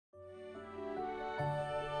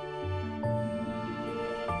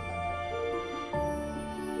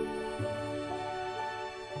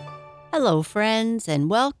Hello, friends, and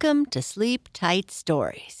welcome to Sleep Tight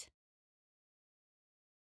Stories.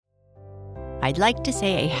 I'd like to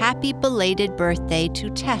say a happy belated birthday to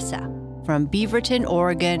Tessa from Beaverton,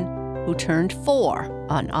 Oregon, who turned 4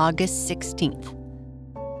 on August 16th.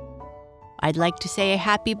 I'd like to say a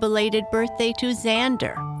happy belated birthday to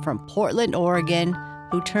Xander from Portland, Oregon,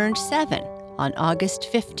 who turned 7 on August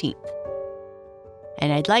 15th.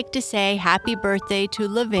 And I'd like to say happy birthday to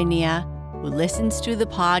Lavinia, who listens to the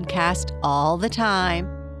podcast all the time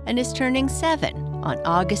and is turning 7 on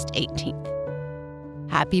August 18th.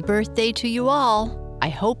 Happy birthday to you all. I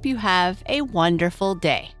hope you have a wonderful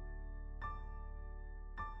day.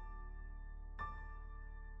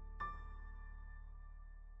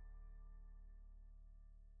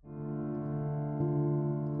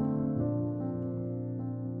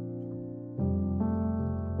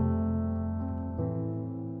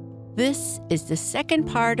 This is the second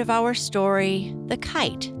part of our story, The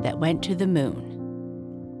Kite That Went to the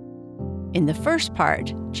Moon. In the first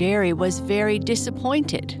part, Jerry was very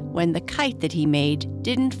disappointed when the kite that he made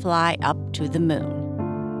didn't fly up to the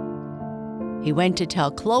moon. He went to tell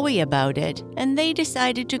Chloe about it, and they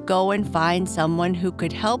decided to go and find someone who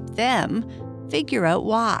could help them figure out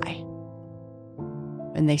why.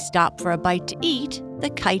 When they stop for a bite to eat, the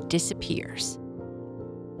kite disappears.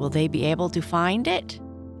 Will they be able to find it?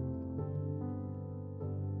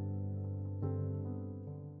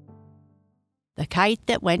 The Kite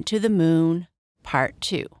That Went to the Moon, Part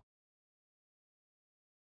 2.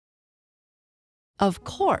 Of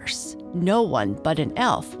course, no one but an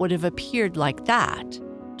elf would have appeared like that,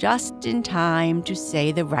 just in time to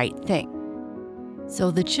say the right thing. So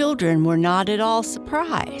the children were not at all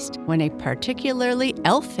surprised when a particularly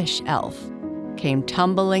elfish elf came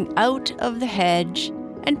tumbling out of the hedge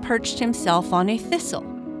and perched himself on a thistle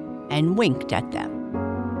and winked at them.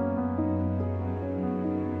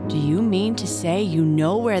 "Do you mean to say you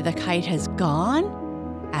know where the kite has gone?"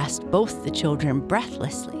 asked both the children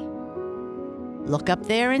breathlessly. "Look up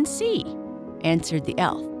there and see," answered the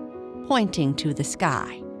elf, pointing to the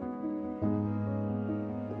sky.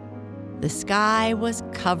 The sky was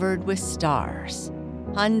covered with stars,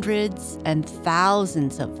 hundreds and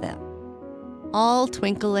thousands of them, all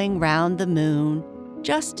twinkling round the moon,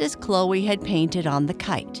 just as Chloe had painted on the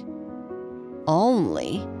kite.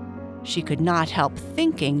 Only she could not help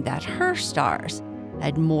thinking that her stars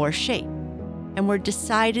had more shape and were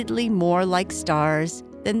decidedly more like stars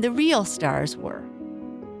than the real stars were.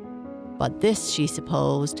 But this, she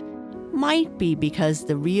supposed, might be because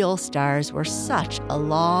the real stars were such a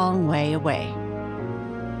long way away.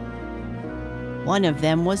 One of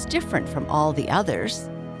them was different from all the others.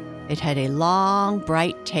 It had a long,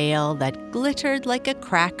 bright tail that glittered like a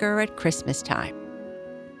cracker at Christmas time.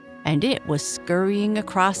 And it was scurrying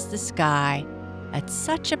across the sky at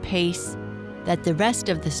such a pace that the rest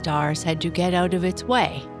of the stars had to get out of its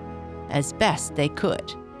way as best they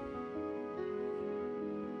could.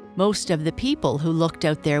 Most of the people who looked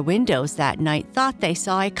out their windows that night thought they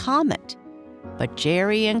saw a comet, but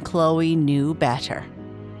Jerry and Chloe knew better.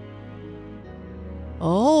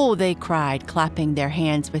 "Oh," they cried, clapping their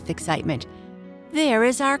hands with excitement, "there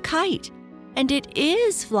is our kite, and it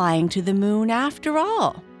is flying to the moon after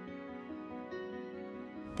all."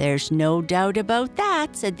 "There's no doubt about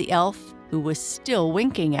that," said the elf, who was still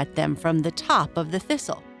winking at them from the top of the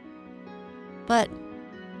thistle. "But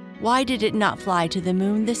why did it not fly to the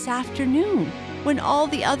moon this afternoon when all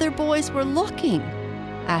the other boys were looking?"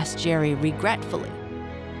 asked Jerry regretfully.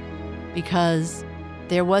 "Because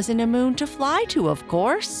there wasn't a moon to fly to, of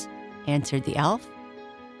course," answered the elf.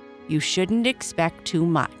 "You shouldn't expect too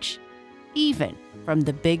much, even from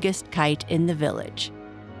the biggest kite in the village.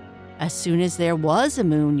 As soon as there was a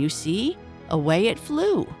moon, you see, away it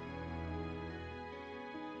flew."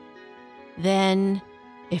 "Then,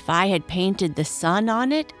 if I had painted the sun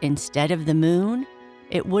on it instead of the moon,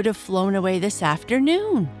 it would have flown away this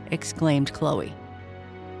afternoon," exclaimed Chloe.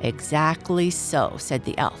 "Exactly so," said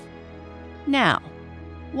the elf. "Now,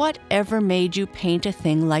 what ever made you paint a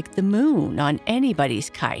thing like the moon on anybody's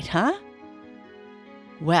kite, huh?"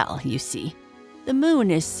 "Well, you see, the moon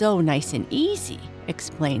is so nice and easy,"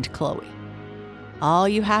 explained Chloe. "All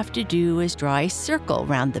you have to do is draw a circle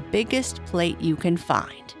round the biggest plate you can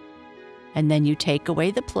find. And then you take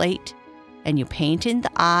away the plate, and you paint in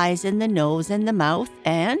the eyes and the nose and the mouth,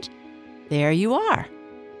 and there you are.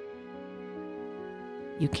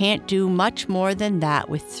 You can't do much more than that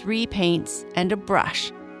with 3 paints and a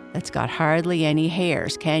brush that's got hardly any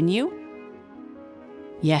hairs, can you?"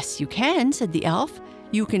 "Yes, you can," said the elf.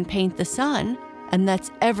 "You can paint the sun, and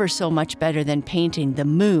that's ever so much better than painting the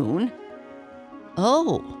moon."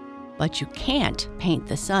 "Oh, But you can't paint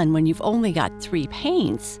the sun when you've only got 3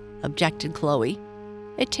 paints, objected Chloe.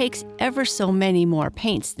 It takes ever so many more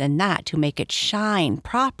paints than that to make it shine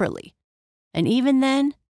properly. And even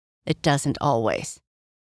then, it doesn't always.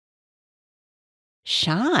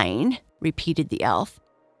 Shine? Repeated the elf.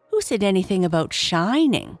 Who said anything about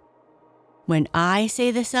shining? When I say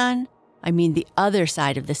the sun, I mean the other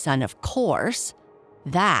side of the sun, of course.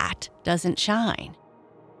 That doesn't shine.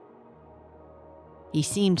 He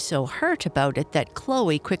seemed so hurt about it that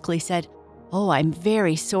Chloe quickly said, "Oh, I'm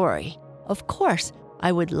very sorry. Of course,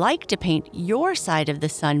 I would like to paint your side of the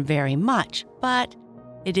sun very much, but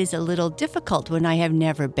it is a little difficult when I have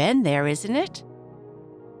never been there, isn't it?"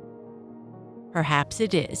 "Perhaps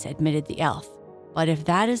it is," admitted the elf. "But if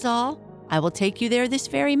that is all, I will take you there this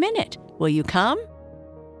very minute. Will you come?"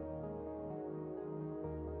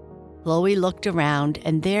 Chloe looked around,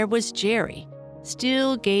 and there was Jerry,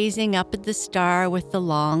 still gazing up at the star with the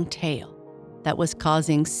long tail that was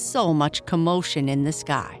causing so much commotion in the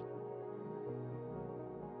sky.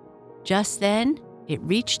 Just then, it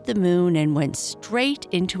reached the moon and went straight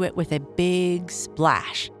into it with a big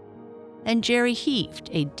splash, and Jerry heaved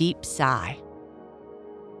a deep sigh.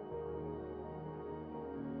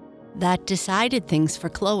 That decided things for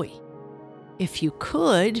Chloe. "If you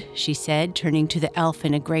could," she said, turning to the elf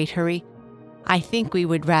in a great hurry, "I think we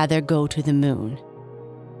would rather go to the moon."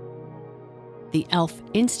 The elf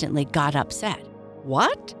instantly got upset.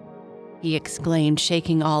 "What?" he exclaimed,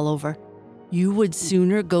 shaking all over. "You would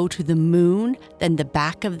sooner go to the moon than the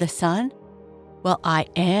back of the sun? Well, I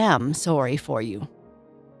am sorry for you."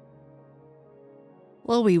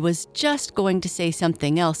 Chloe was just going to say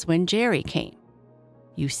something else when Jerry came.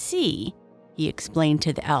 "You see," he explained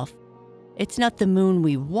to the elf, "it's not the moon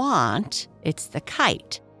we want, it's the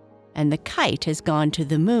kite. And the kite has gone to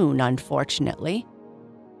the moon, unfortunately.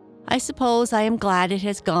 I suppose I am glad it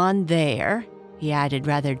has gone there," he added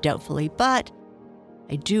rather doubtfully, "but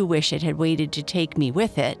I do wish it had waited to take me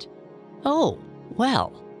with it." "Oh,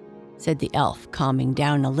 well," said the elf, calming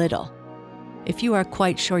down a little. "If you are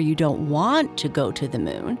quite sure you don't want to go to the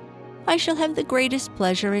moon, I shall have the greatest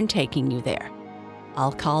pleasure in taking you there.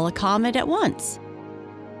 I'll call a comet at once."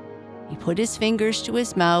 He put his fingers to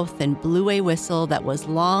his mouth and blew a whistle that was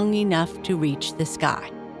long enough to reach the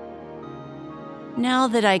sky. "Now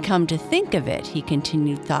that I come to think of it," he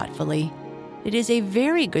continued thoughtfully, "it is a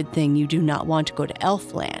very good thing you do not want to go to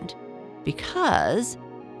Elfland, because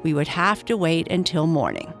we would have to wait until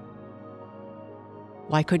morning."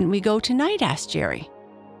 "Why couldn't we go tonight?" asked Jerry.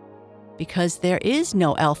 "Because there is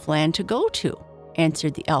no Elfland to go to,"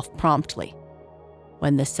 answered the elf promptly.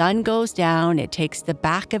 "When the sun goes down, it takes the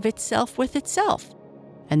back of itself with itself,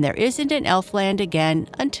 and there isn't an Elfland again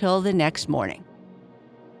until the next morning.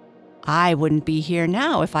 I wouldn't be here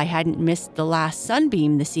now if I hadn't missed the last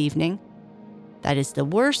sunbeam this evening. That is the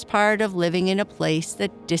worst part of living in a place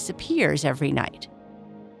that disappears every night."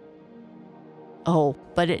 "Oh,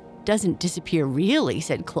 but it doesn't disappear really,"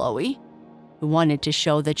 said Chloe, who wanted to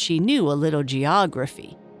show that she knew a little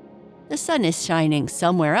geography. "The sun is shining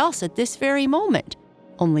somewhere else at this very moment,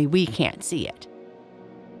 only we can't see it."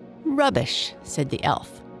 "Rubbish," said the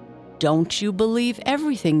elf. "Don't you believe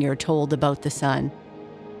everything you're told about the sun?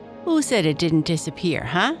 Who said it didn't disappear,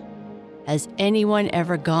 huh? Has anyone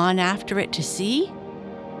ever gone after it to see?"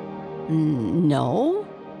 "No,"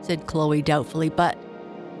 said Chloe doubtfully, "but—"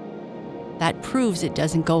 "That proves it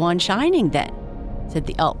doesn't go on shining then," said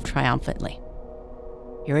the elf triumphantly.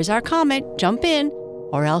 "Here is our comet, jump in,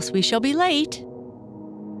 or else we shall be late."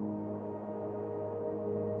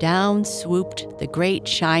 Down swooped the great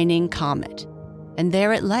shining comet, and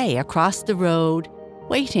there it lay across the road,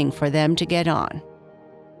 waiting for them to get on.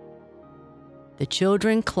 The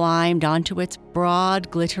children climbed onto its broad,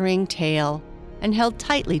 glittering tail and held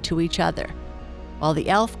tightly to each other, while the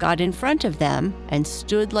elf got in front of them and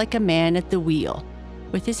stood like a man at the wheel,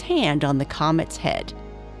 with his hand on the comet's head.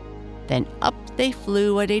 Then up they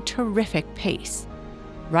flew at a terrific pace,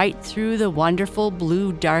 right through the wonderful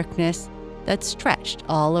blue darkness that stretched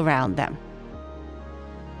all around them.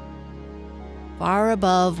 Far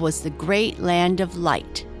above was the great land of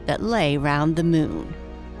light that lay round the moon,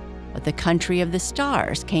 but the country of the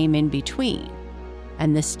stars came in between,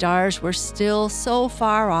 and the stars were still so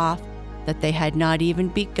far off that they had not even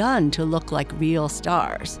begun to look like real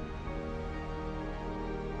stars.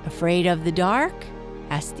 "Afraid of the dark?"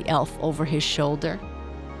 asked the elf over his shoulder.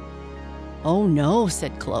 "Oh no,"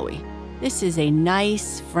 said Chloe. "This is a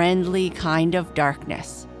nice, friendly kind of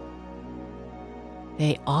darkness."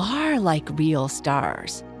 "They are like real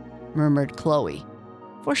stars," murmured Chloe,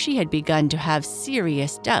 for she had begun to have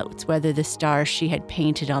serious doubts whether the stars she had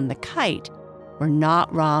painted on the kite were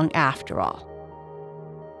not wrong after all.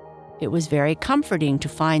 It was very comforting to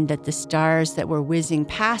find that the stars that were whizzing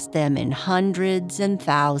past them in hundreds and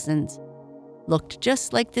thousands looked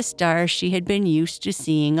just like the stars she had been used to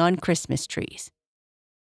seeing on Christmas trees.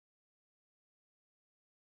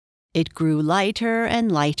 It grew lighter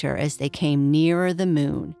and lighter as they came nearer the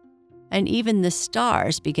moon, and even the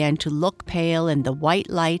stars began to look pale in the white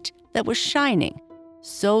light that was shining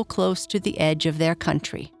so close to the edge of their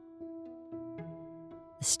country.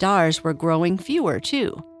 The stars were growing fewer,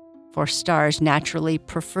 too, for stars naturally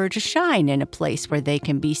prefer to shine in a place where they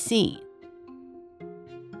can be seen.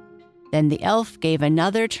 Then the elf gave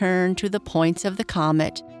another turn to the points of the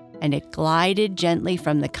comet, and it glided gently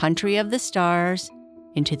from the country of the stars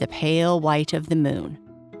into the pale white of the moon.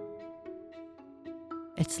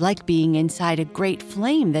 "It's like being inside a great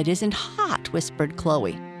flame that isn't hot," whispered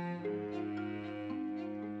Chloe.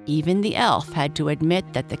 Even the elf had to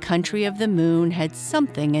admit that the country of the moon had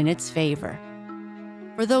something in its favor.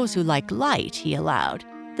 "For those who like light," he allowed,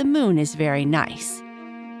 "the moon is very nice.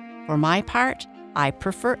 For my part, I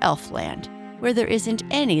prefer Elfland, where there isn't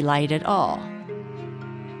any light at all."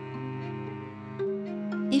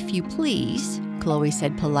 "If you please," Chloe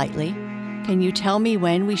said politely, "can you tell me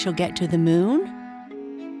when we shall get to the moon?"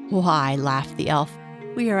 "Why," laughed the elf,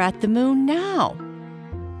 "we are at the moon now."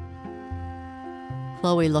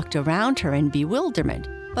 Chloe looked around her in bewilderment.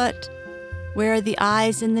 "But where are the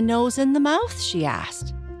eyes and the nose and the mouth?" she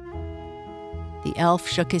asked. The elf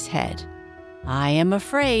shook his head. "I am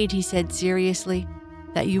afraid," he said seriously,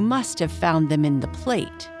 "that you must have found them in the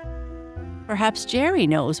plate. Perhaps Jerry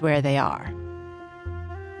knows where they are."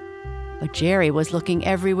 But Jerry was looking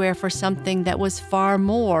everywhere for something that was far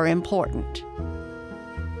more important.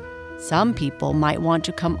 Some people might want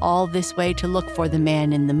to come all this way to look for the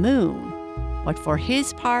man in the moon, but for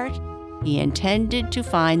his part, he intended to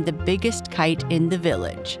find the biggest kite in the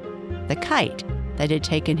village, the kite that had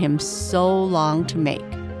taken him so long to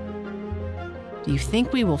make. "Do you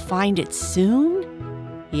think we will find it soon?"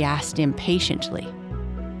 he asked impatiently.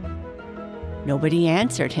 Nobody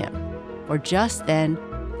answered him, for just then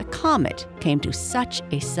the comet came to such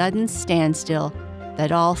a sudden standstill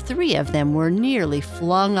that all three of them were nearly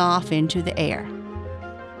flung off into the air.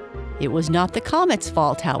 It was not the comet's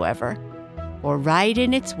fault, however, for right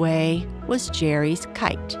in its way was Jerry's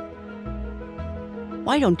kite.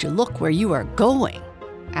 "Why don't you look where you are going?"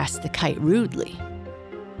 asked the kite rudely.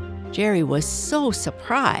 Jerry was so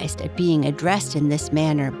surprised at being addressed in this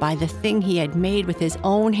manner by the thing he had made with his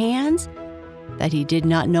own hands that he did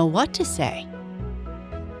not know what to say.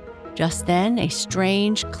 Just then, a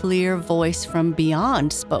strange, clear voice from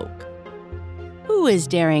beyond spoke. "Who is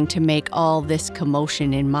daring to make all this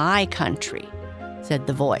commotion in my country?" said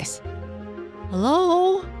the voice.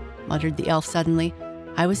 "Hello?" muttered the elf suddenly.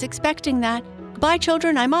 "I was expecting that. Goodbye,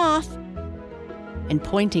 children, I'm off." And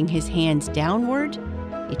pointing his hands downward,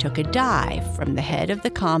 he took a dive from the head of the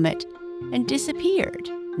comet and disappeared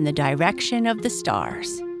in the direction of the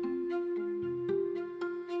stars.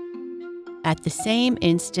 At the same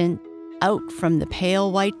instant, out from the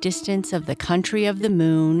pale white distance of the country of the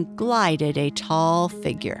moon glided a tall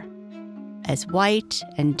figure, as white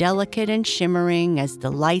and delicate and shimmering as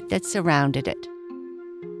the light that surrounded it.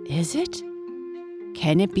 "Is it?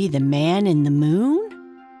 Can it be the man in the moon?"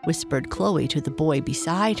 whispered Chloe to the boy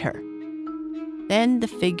beside her. Then the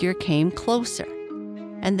figure came closer,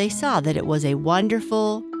 and they saw that it was a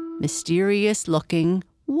wonderful, mysterious-looking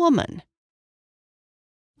woman.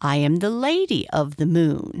 "I am the Lady of the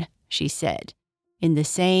Moon," she said, in the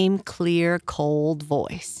same clear, cold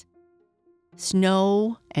voice.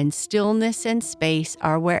 "Snow and stillness and space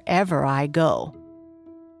are wherever I go.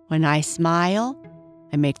 When I smile,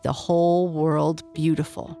 I make the whole world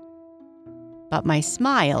beautiful. But my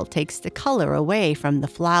smile takes the color away from the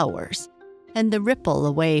flowers, and the ripple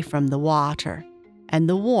away from the water, and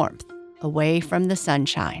the warmth away from the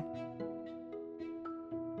sunshine."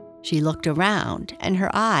 She looked around, and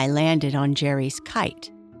her eye landed on Jerry's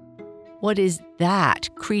kite. "What is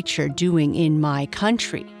that creature doing in my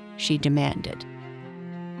country?" she demanded.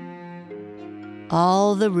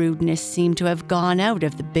 All the rudeness seemed to have gone out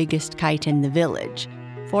of the biggest kite in the village,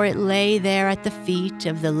 for it lay there at the feet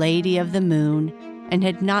of the Lady of the Moon and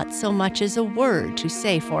had not so much as a word to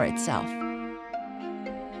say for itself.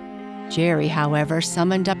 Jerry, however,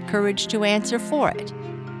 summoned up courage to answer for it.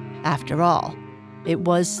 After all, it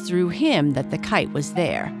was through him that the kite was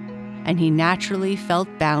there, and he naturally felt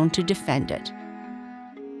bound to defend it.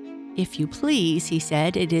 "If you please," he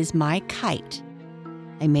said, "it is my kite.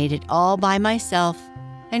 I made it all by myself,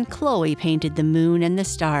 and Chloe painted the moon and the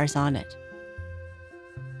stars on it."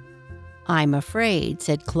 "I'm afraid,"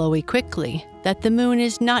 said Chloe quickly, "that the moon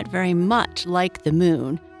is not very much like the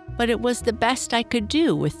moon, but it was the best I could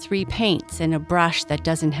do with 3 paints and a brush that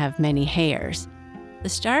doesn't have many hairs. The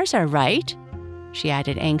stars are right," she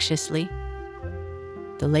added anxiously.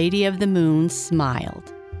 The Lady of the Moon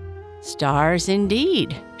smiled. "Stars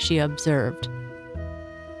indeed," she observed.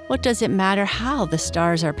 "What does it matter how the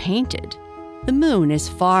stars are painted? The moon is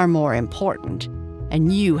far more important,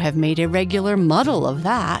 and you have made a regular muddle of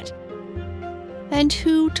that. And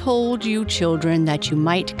who told you children that you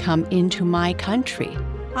might come into my country?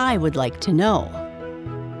 I would like to know."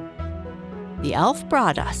 "The elf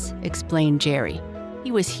brought us," explained Jerry.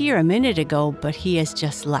 "He was here a minute ago, but he has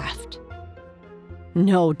just left."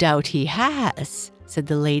 "No doubt he has," said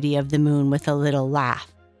the Lady of the Moon with a little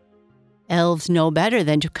laugh. "Elves know better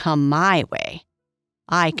than to come my way.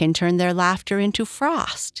 I can turn their laughter into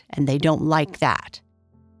frost, and they don't like that.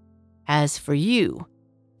 As for you,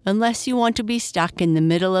 unless you want to be stuck in the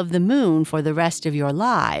middle of the moon for the rest of your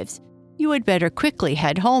lives, you had better quickly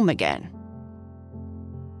head home again."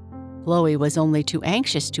 Chloe was only too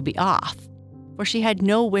anxious to be off, for she had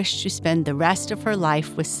no wish to spend the rest of her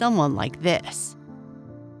life with someone like this.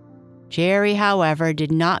 Jerry, however,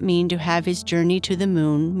 did not mean to have his journey to the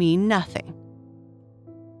moon mean nothing.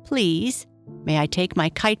 "Please, may I take my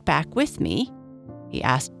kite back with me?" he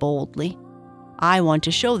asked boldly. "I want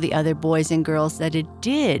to show the other boys and girls that it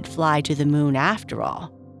did fly to the moon after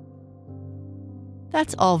all."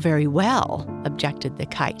 "That's all very well," objected the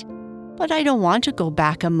kite, "but I don't want to go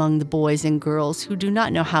back among the boys and girls who do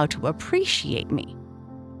not know how to appreciate me.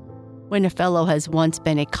 When a fellow has once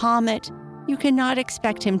been a comet, you cannot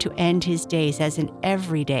expect him to end his days as an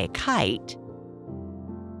everyday kite."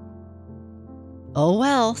 "Oh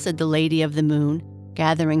well," said the Lady of the Moon,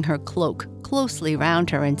 gathering her cloak closely round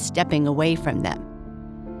her and stepping away from them.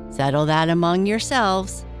 "Settle that among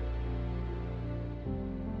yourselves."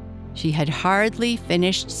 She had hardly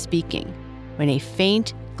finished speaking when a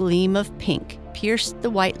faint gleam of pink pierced the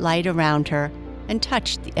white light around her and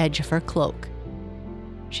touched the edge of her cloak.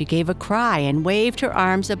 She gave a cry and waved her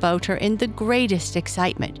arms about her in the greatest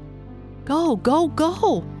excitement. "Go, go,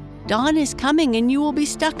 go! Dawn is coming and you will be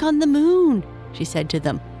stuck on the moon," she said to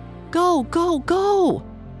them. "Go, go, go!"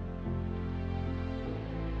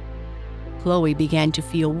 Chloe began to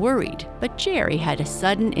feel worried, but Jerry had a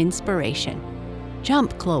sudden inspiration.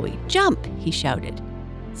 "Jump, Chloe, jump!" he shouted,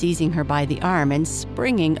 seizing her by the arm and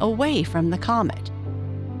springing away from the comet.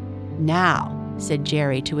 "Now," said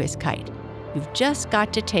Jerry to his kite, "you've just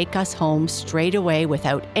got to take us home straight away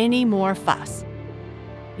without any more fuss.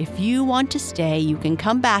 If you want to stay, you can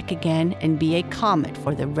come back again and be a comet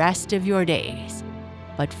for the rest of your days.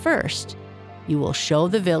 But first, you will show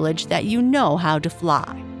the village that you know how to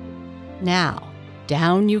fly. Now,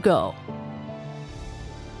 down you go."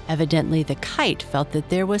 Evidently, the kite felt that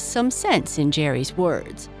there was some sense in Jerry's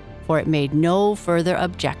words, for it made no further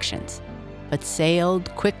objections, but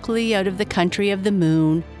sailed quickly out of the country of the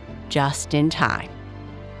moon just in time.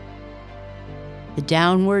 The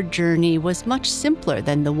downward journey was much simpler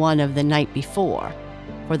than the one of the night before,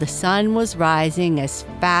 for the sun was rising as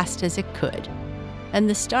fast as it could, and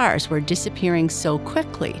the stars were disappearing so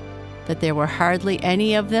quickly that there were hardly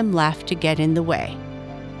any of them left to get in the way.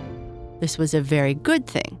 This was a very good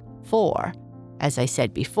thing, for, as I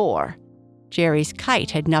said before, Jerry's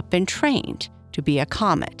kite had not been trained to be a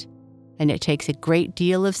comet, and it takes a great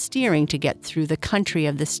deal of steering to get through the country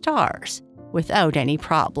of the stars without any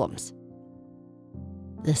problems.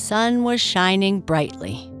 The sun was shining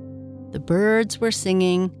brightly, the birds were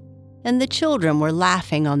singing, and the children were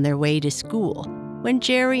laughing on their way to school when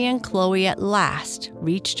Jerry and Chloe at last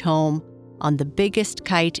reached home on the biggest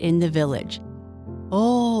kite in the village.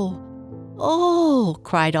 "Oh, oh!"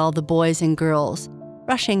 cried all the boys and girls,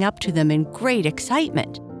 rushing up to them in great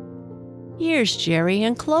excitement. "Here's Jerry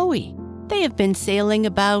and Chloe. They have been sailing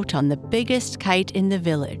about on the biggest kite in the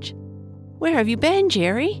village. Where have you been,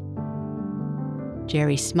 Jerry?"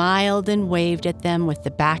 Jerry smiled and waved at them with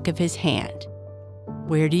the back of his hand.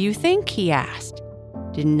 "Where do you think?" he asked.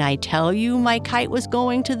 "Didn't I tell you my kite was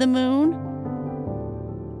going to the moon?"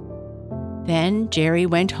 Then Jerry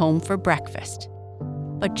went home for breakfast.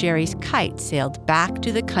 But Jerry's kite sailed back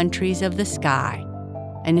to the countries of the sky,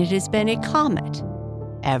 and it has been a comet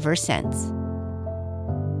ever since.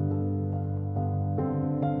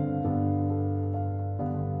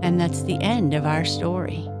 And that's the end of our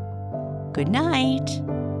story. Good night.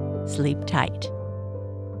 Sleep tight.